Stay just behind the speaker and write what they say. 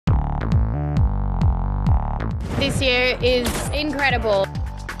this year is incredible.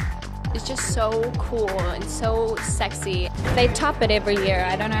 It's just so cool and so sexy. They top it every year.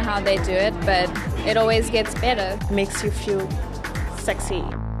 I don't know how they do it, but it always gets better. Makes you feel sexy.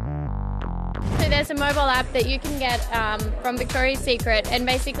 So there's a mobile app that you can get from Victoria's Secret, and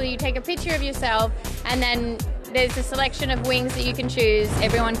basically you take a picture of yourself and then there's a selection of wings that you can choose.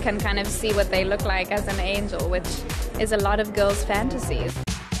 Everyone can kind of see what they look like as an angel, which is a lot of girls' fantasies.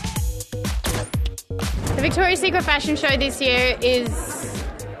 The Victoria's Secret fashion show this year is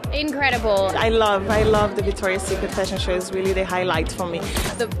incredible. I love the Victoria's Secret fashion show. It's really the highlight for me.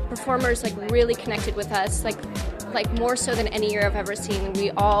 The performers really connected with us, like more so than any year I've ever seen.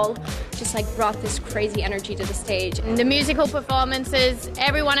 We all just brought this crazy energy to the stage. And the musical performances,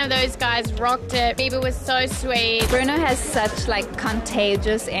 every one of those guys rocked it. Bieber was so sweet. Bruno has such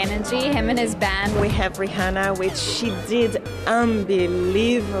contagious energy, him and his band. We have Rihanna, which she did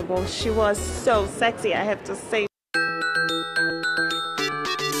unbelievable. She was so sexy, I have to say.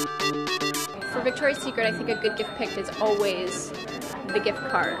 For Victoria's Secret, I think a good gift pick is always the gift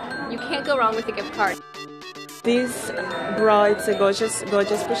card. You can't go wrong with the gift card. This bra, it's a gorgeous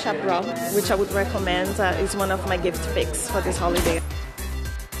push-up bra, which I would recommend. Is one of my gift picks for this holiday.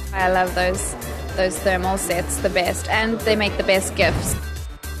 I love those thermal sets the best, and they make the best gifts.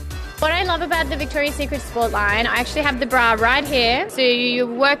 What I love about the Victoria's Secret Sport line, I actually have the bra right here. So you're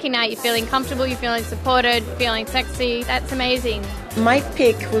working out, you're feeling comfortable, you're feeling supported, feeling sexy. That's amazing. My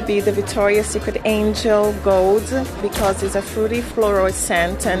pick would be the Victoria's Secret Angel Gold because it's a fruity floral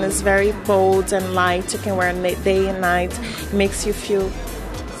scent and it's very bold and light. You can wear it day and night. It makes you feel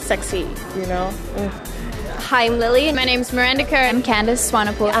sexy, you know. Hi, I'm Lily. My name's Miranda Kerr. I'm Candace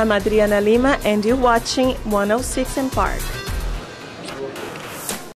Swanepoel. I'm Adriana Lima and you're watching 106 & Park.